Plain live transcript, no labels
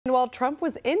While Trump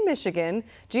was in Michigan,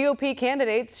 GOP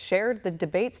candidates shared the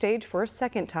debate stage for a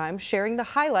second time. Sharing the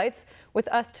highlights with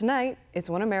us tonight is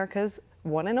one America's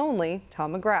one and only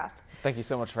Tom McGrath. Thank you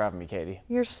so much for having me, Katie.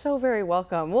 You're so very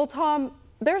welcome. Well, Tom,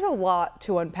 there's a lot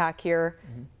to unpack here,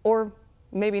 or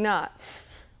maybe not.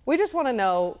 We just want to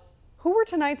know, who were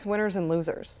tonight's winners and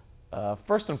losers?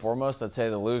 First and foremost, I'd say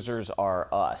the losers are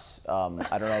us.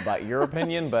 I don't know about your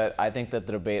opinion, but I think that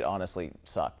the debate honestly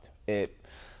sucked.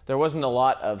 There wasn't a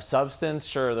lot of substance.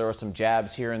 Sure, there were some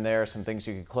jabs here and there, some things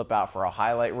you could clip out for a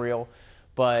highlight reel.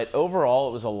 But overall,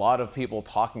 it was a lot of people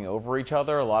talking over each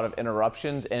other, a lot of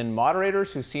interruptions, and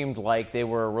moderators who seemed like they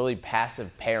were really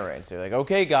passive parents. They're like,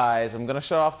 okay, guys, I'm going to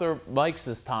shut off their mics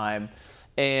this time.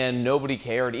 And nobody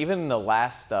cared. Even in the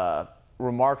last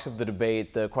remarks of the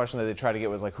debate, the question that they tried to get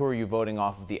was like, who are you voting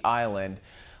off of the island?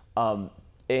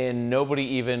 And nobody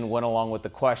even went along with the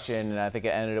question, and I think it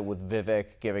ended with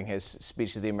Vivek giving his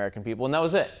speech to the American people, and that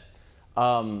was it.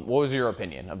 What was your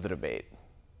opinion of the debate?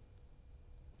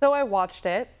 So I watched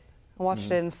it. I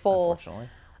watched it in full. Unfortunately.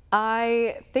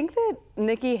 I think that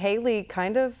Nikki Haley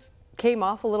kind of came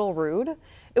off a little rude.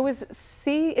 It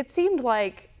seemed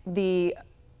like the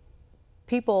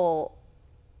people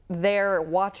there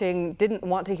watching didn't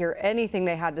want to hear anything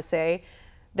they had to say.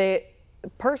 The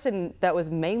person that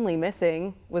was mainly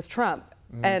missing was Trump.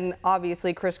 And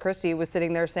obviously Chris Christie was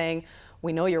sitting there saying,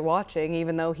 we know you're watching,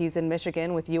 even though he's in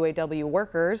Michigan with UAW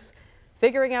workers,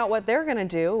 figuring out what they're going to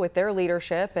do with their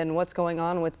leadership and what's going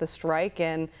on with the strike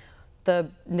and the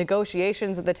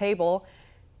negotiations at the table.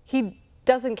 He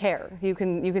doesn't care. You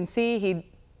can see he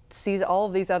sees all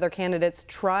of these other candidates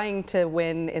trying to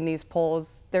win in these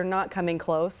polls. They're not coming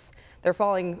close. They're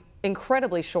falling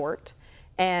incredibly short.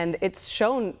 And it's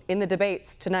shown in the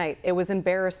debates tonight. It was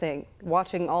embarrassing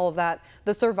watching all of that.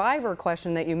 The survivor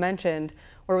question that you mentioned,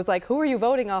 where it was like, who are you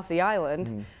voting off the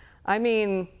island? I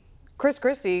mean, Chris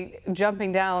Christie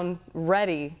jumping down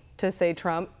ready to say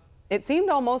Trump. It seemed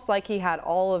almost like he had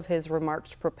all of his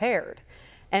remarks prepared.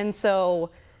 And so...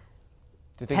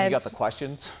 Do you think he got the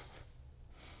questions?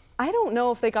 I don't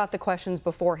know if they got the questions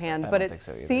beforehand, but it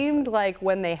seemed like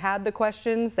when they had the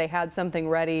questions, they had something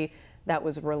ready that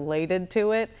was related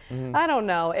to it. I don't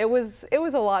know. It was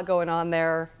a lot going on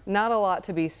there, not a lot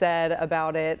to be said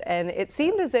about it, and it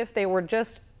seemed as if they were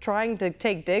just trying to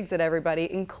take digs at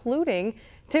everybody, including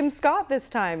Tim Scott this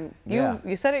time.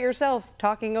 You said it yourself,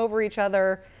 talking over each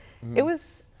other. It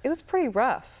was pretty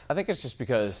rough. I think it's just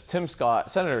because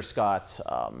Senator Scott's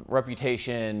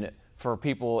reputation for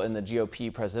people in the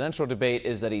GOP presidential debate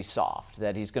is that he's soft,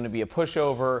 that he's going to be a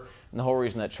pushover, and the whole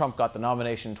reason that Trump got the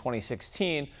nomination in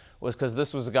 2016 was because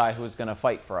this was a guy who was going to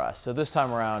fight for us. So this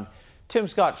time around, Tim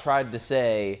Scott tried to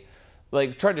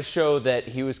show that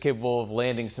he was capable of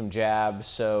landing some jabs.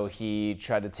 So he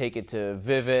tried to take it to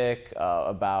Vivek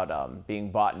about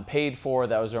being bought and paid for.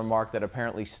 That was a remark that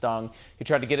apparently stung. He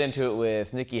tried to get into it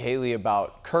with Nikki Haley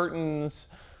about curtains,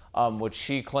 which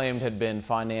she claimed had been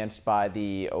financed by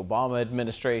the Obama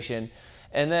administration.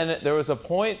 And then there was a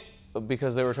point,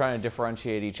 because they were trying to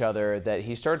differentiate each other, that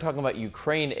he started talking about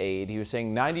Ukraine aid. He was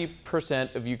saying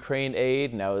 90% of Ukraine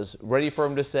aid, and I was ready for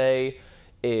him to say,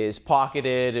 is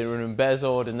pocketed and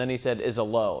embezzled, and then he said is a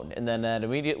loan. And then that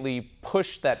immediately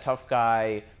pushed that tough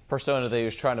guy persona that he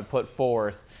was trying to put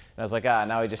forth. And I was like,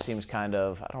 now he just seems kind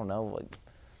of, I don't know, like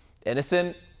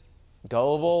innocent,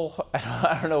 gullible.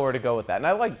 I don't know where to go with that. And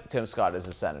I like Tim Scott as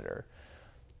a senator.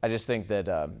 I just think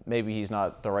that maybe he's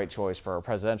not the right choice for a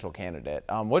presidential candidate.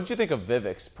 What did you think of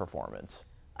Vivek's performance?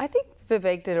 I think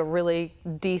Vivek did a really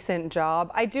decent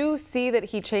job. I do see that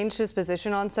he changed his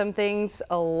position on some things.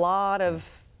 A lot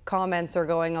of comments are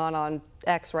going on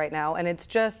X right now, and it's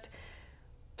just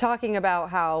talking about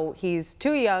how he's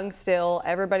too young still.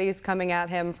 Everybody's coming at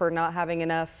him for not having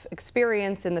enough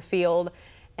experience in the field,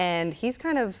 and he's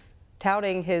kind of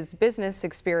touting his business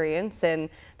experience, and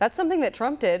that's something that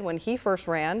Trump did when he first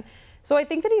ran. So I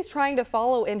think that he's trying to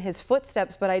follow in his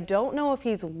footsteps, but I don't know if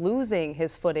he's losing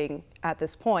his footing at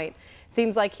this point.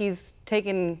 Seems like he's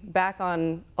taken back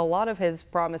on a lot of his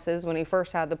promises when he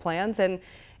first had the plans, and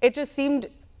it just seemed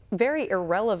very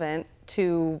irrelevant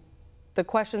to the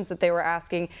questions that they were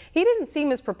asking. He didn't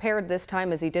seem as prepared this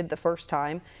time as he did the first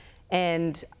time,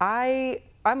 and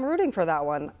I'm rooting for that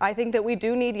one. I think that we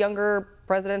do need younger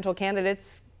presidential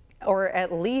candidates, or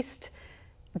at least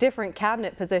different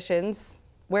cabinet positions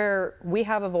where we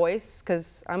have a voice,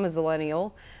 because I'm a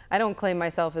Zillennial. I don't claim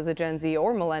myself as a Gen Z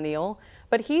or millennial,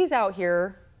 but he's out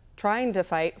here trying to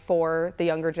fight for the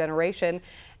younger generation.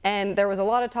 And there was a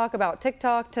lot of talk about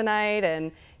TikTok tonight,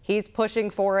 and he's pushing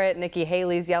for it. Nikki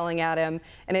Haley's yelling at him,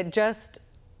 and it just,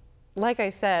 like I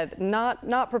said,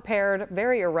 not prepared,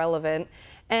 very irrelevant.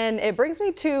 And it brings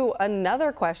me to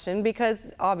another question,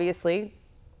 because obviously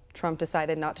Trump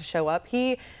decided not to show up.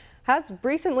 He has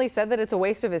recently said that it's a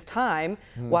waste of his time,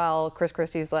 while Chris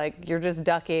Christie's like, you're just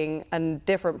ducking a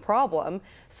different problem.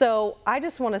 So I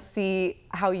just want to see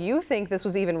how you think this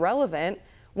was even relevant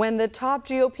when the top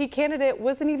GOP candidate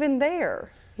wasn't even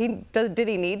there. Did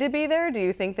he need to be there? Do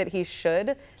you think that he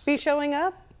should be showing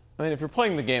up? I mean, if you're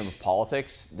playing the game of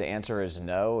politics, the answer is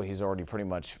no. He's already pretty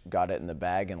much got it in the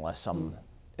bag, unless some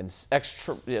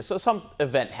some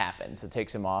event happens that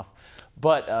takes him off.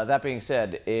 But that being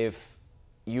said, if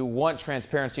you want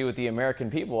transparency with the American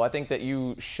people, I think that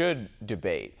you should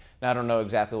debate. Now, I don't know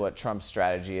exactly what Trump's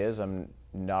strategy is. I'm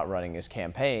not running his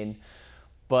campaign.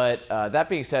 But that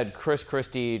being said, Chris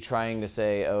Christie trying to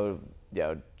say, oh,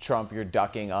 Trump, you're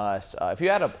ducking us. If you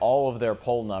add up all of their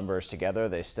poll numbers together,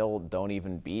 they still don't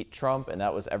even beat Trump, and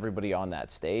that was everybody on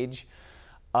that stage.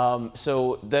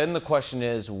 So then the question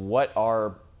is, what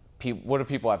do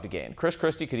people have to gain? Chris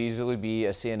Christie could easily be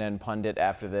a CNN pundit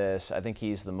after this. I think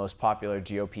he's the most popular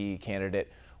GOP candidate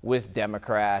with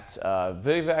Democrats.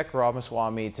 Vivek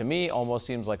Ramaswamy, to me, almost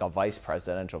seems like a vice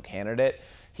presidential candidate.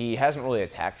 He hasn't really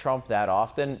attacked Trump that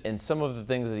often, and some of the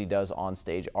things that he does on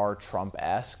stage are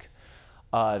Trump-esque.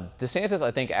 DeSantis,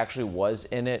 I think, actually was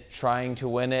in it, trying to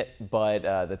win it, but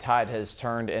the tide has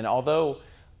turned. And although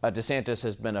DeSantis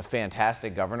has been a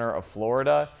fantastic governor of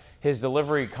Florida, his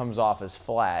delivery comes off as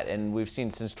flat. And we've seen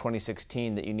since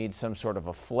 2016 that you need some sort of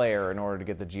a flair in order to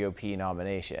get the GOP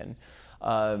nomination.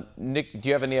 Nick, do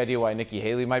you have any idea why Nikki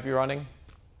Haley might be running?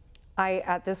 I,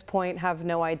 at this point, have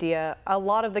no idea. A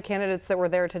lot of the candidates that were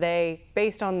there today,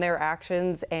 based on their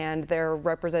actions and their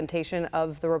representation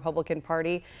of the Republican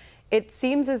Party, it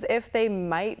seems as if they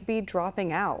might be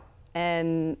dropping out.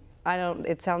 And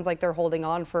it sounds like they're holding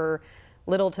on for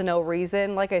little to no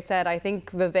reason. Like I said, I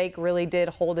think Vivek really did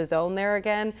hold his own there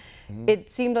again.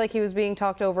 It seemed like he was being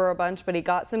talked over a bunch, but he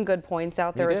got some good points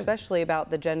out there, especially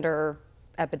about the gender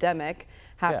epidemic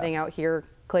happening out here,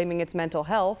 claiming it's mental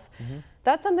health.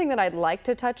 That's something that I'd like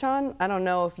to touch on. I don't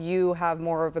know if you have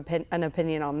more of an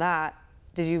opinion on that.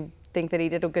 Did you think that he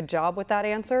did a good job with that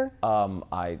answer?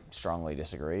 I strongly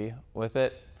disagree with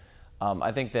it.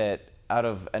 I think that out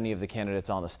of any of the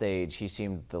candidates on the stage, he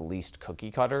seemed the least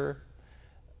cookie cutter.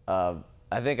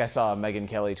 I think I saw Megyn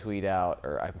Kelly tweet out,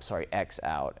 or I'm sorry, X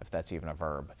out, if that's even a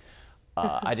verb.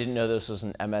 I didn't know this was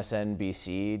an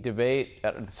MSNBC debate.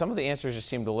 Some of the answers just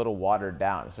seemed a little watered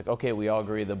down. It's like, okay, we all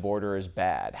agree the border is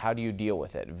bad. How do you deal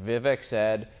with it? Vivek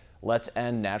said, let's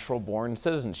end natural-born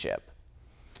citizenship.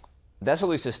 That's at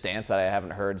least a stance that I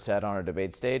haven't heard said on a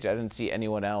debate stage. I didn't see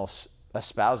anyone else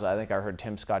espouse it. I think I heard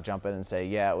Tim Scott jump in and say,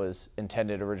 yeah, it was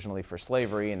intended originally for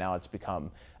slavery, and now it's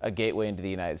become a gateway into the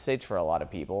United States for a lot of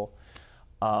people.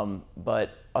 But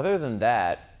other than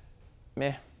that,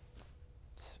 meh.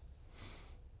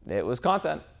 It was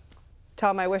content.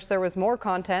 Tom, I wish there was more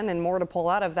content and more to pull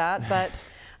out of that, but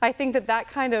I think that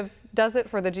kind of does it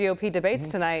for the GOP debates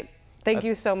tonight. Thank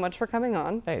you so much for coming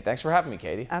on. Hey, thanks for having me,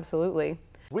 Katie. Absolutely.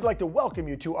 We'd like to welcome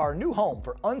you to our new home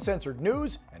for uncensored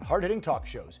news and hard-hitting talk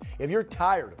shows. If you're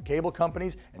tired of cable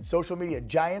companies and social media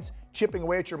giants chipping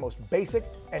away at your most basic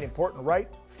and important right,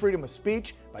 freedom of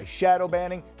speech, by shadow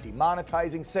banning,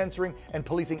 demonetizing, censoring, and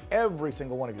policing every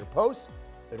single one of your posts,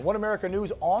 then One America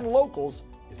News on Locals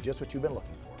is just what you've been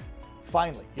looking for.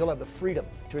 Finally, you'll have the freedom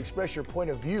to express your point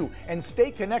of view and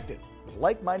stay connected with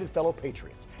like-minded fellow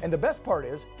patriots. And the best part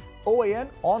is, OAN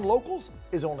on Locals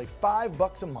is only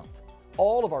 $5 a month.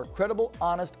 All of our credible,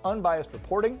 honest, unbiased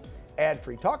reporting,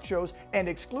 ad-free talk shows, and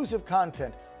exclusive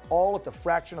content, all at the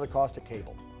fraction of the cost of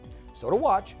cable. So to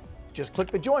watch, just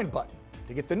click the join button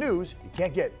to get the news you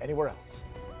can't get anywhere else.